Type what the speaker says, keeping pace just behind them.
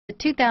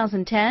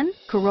2010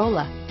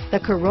 Corolla. The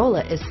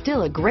Corolla is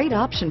still a great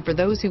option for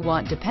those who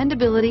want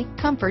dependability,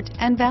 comfort,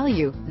 and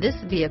value. This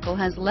vehicle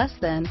has less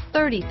than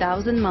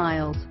 30,000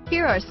 miles.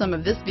 Here are some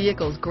of this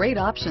vehicle's great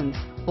options: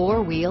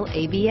 four-wheel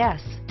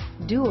ABS,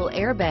 dual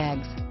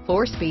airbags,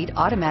 4-speed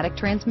automatic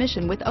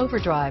transmission with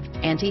overdrive,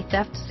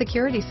 anti-theft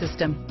security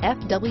system,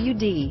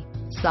 FWD,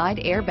 side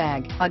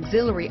airbag,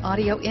 auxiliary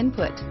audio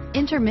input,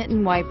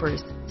 intermittent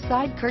wipers,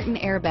 side curtain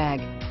airbag,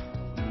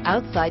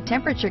 outside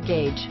temperature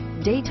gauge,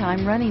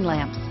 daytime running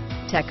lamps,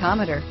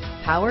 tachometer,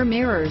 power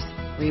mirrors,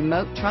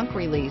 remote trunk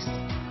release,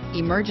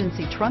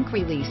 emergency trunk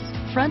release,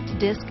 front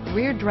disc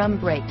rear drum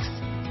brakes,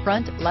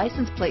 front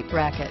license plate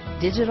bracket,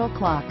 digital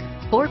clock,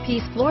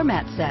 4-piece floor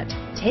mat set.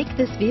 Take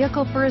this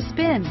vehicle for a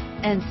spin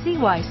and see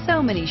why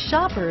so many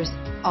shoppers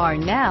are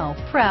now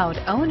proud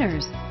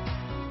owners.